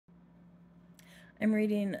I'm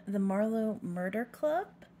reading The Marlow Murder Club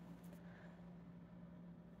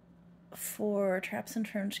for Traps and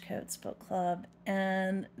Trenchcoats book club,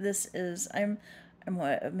 and this is I'm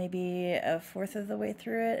what, maybe a fourth of the way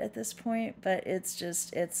through it at this point, but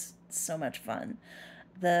it's so much fun.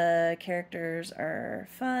 The characters are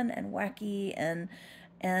fun and wacky,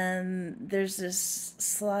 and there's this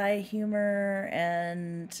sly humor,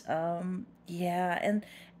 and yeah,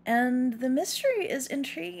 and the mystery is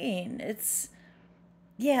intriguing. It's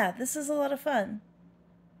Yeah, this is a lot of fun.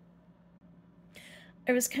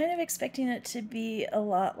 I was kind of expecting it to be a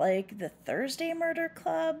lot like the Thursday Murder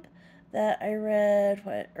Club that I read,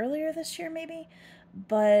 what, earlier this year, maybe?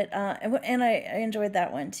 But, and I enjoyed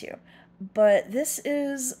that one too. But this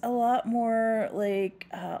is a lot more like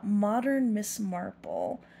modern Miss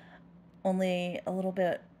Marple, only a little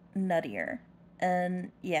bit nuttier.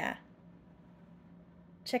 And yeah,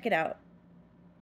 check it out.